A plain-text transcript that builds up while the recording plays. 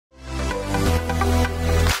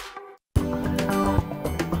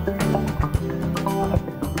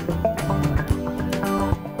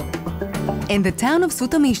In the town of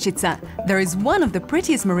Sutomyštica, there is one of the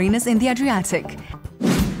prettiest marinas in the Adriatic.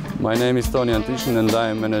 My name is Tony Antishin and I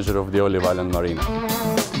am manager of the Olive Island Marina.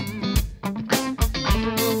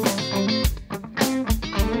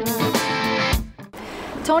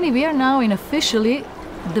 Tony, we are now in officially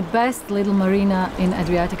the best little marina in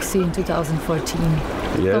Adriatic Sea in 2014.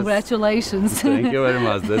 Yes. Congratulations. Thank you very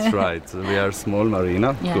much, that's right. We are a small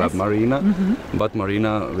marina, yes. club marina, but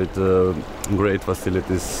marina with great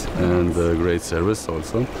facilities and great service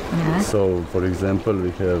also. Yes. So, for example,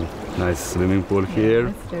 we have nice swimming pool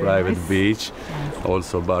here, private nice. Beach,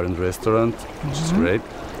 also bar and restaurant, which is great,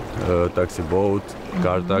 taxi boat,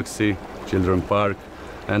 car taxi, children park,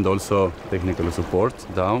 and also technical support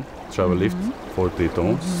down, travel lift, 40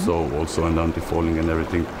 tons, so also and anti-falling and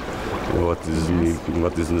everything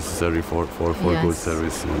what is necessary for good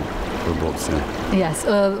service for boats. Yeah. Yes.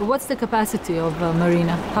 What's the capacity of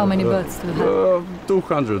marina? How many berths do you have?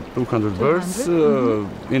 200 berths.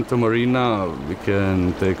 Into marina we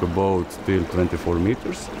can take a boat till 24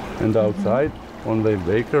 meters, and outside on Wave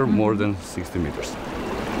Baker more than 60 meters.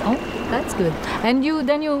 Oh, that's good. And you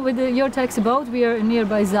with your taxi boat, we are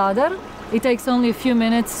nearby Zadar. It takes only a few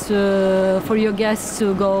minutes for your guests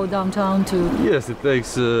to go downtown to... Yes, it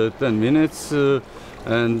takes 10 minutes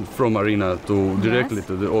and from Marina to directly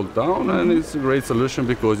to the old town, and it's a great solution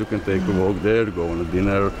because you can take a walk there, go on a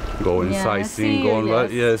dinner, go in sightseeing, go on...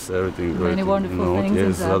 Yes, everything great. Many wonderful things.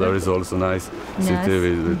 Yes, Zadar is also nice city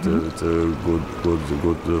with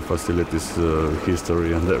good facilities,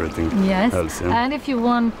 history and everything else. Yeah. And if you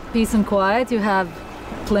want peace and quiet, you have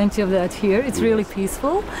plenty of that here. It's really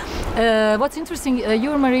peaceful. What's interesting,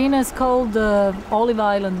 your marina is called Olive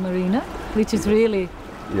Island Marina, which is really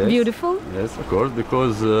beautiful. Yes, of course,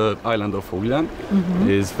 because island of Ugljan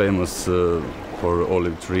is famous for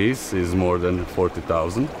olive trees. Is more than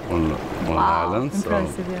 40,000 on the island.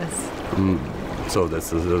 Impressive, yes. So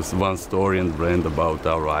that's one story and brand about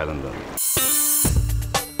our island.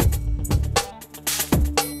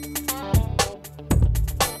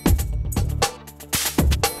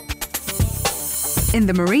 In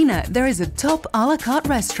the marina, there is a top a la carte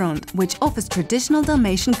restaurant which offers traditional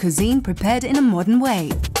Dalmatian cuisine prepared in a modern way.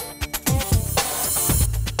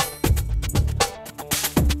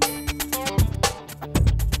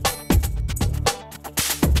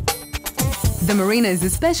 The marina is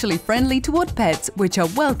especially friendly toward pets, which are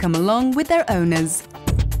welcome along with their owners.